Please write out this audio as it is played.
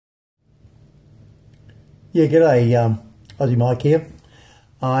Yeah, g'day, Aussie Mike here.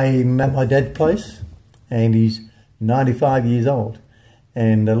 I'm at my dad's place and he's 95 years old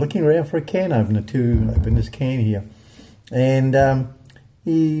and looking around for a can opener to open this can here. And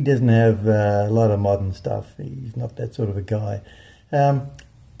he doesn't have a lot of modern stuff. He's not that sort of a guy.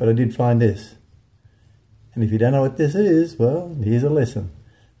 But I did find this. And if you don't know what this is, well, here's a lesson.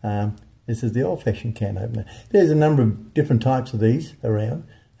 This is the old-fashioned can opener. There's a number of different types of these around.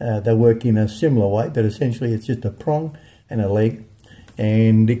 They work in a similar way, but essentially it's just a prong and a leg.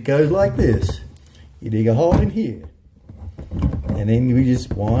 And it goes like this. You dig a hole in here. And then we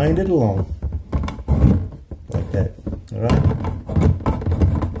just wind it along. Like that. Alright?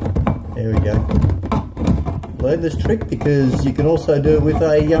 There we go. Learn this trick because you can also do it with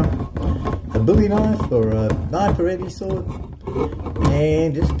a Bowie knife or a knife or any sort.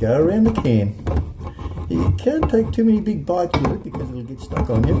 And just go around the can. You can't take too many big bites with it because it'll get stuck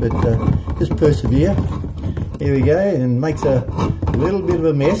on you, but just persevere. Here we go, and makes a little bit of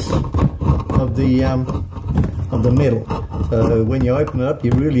a mess of the metal. So when you open it up,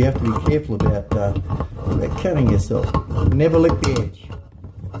 you really have to be careful about cutting yourself. Never lick the edge.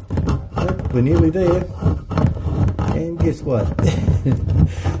 Yep, we're nearly there. And guess what?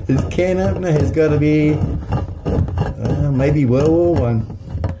 This can opener has got to be maybe World War One.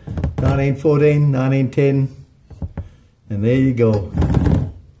 1914, 1910, and there you go.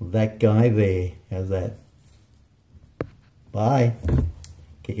 That guy there. How's that? Bye.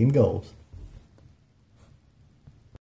 Kicking goals.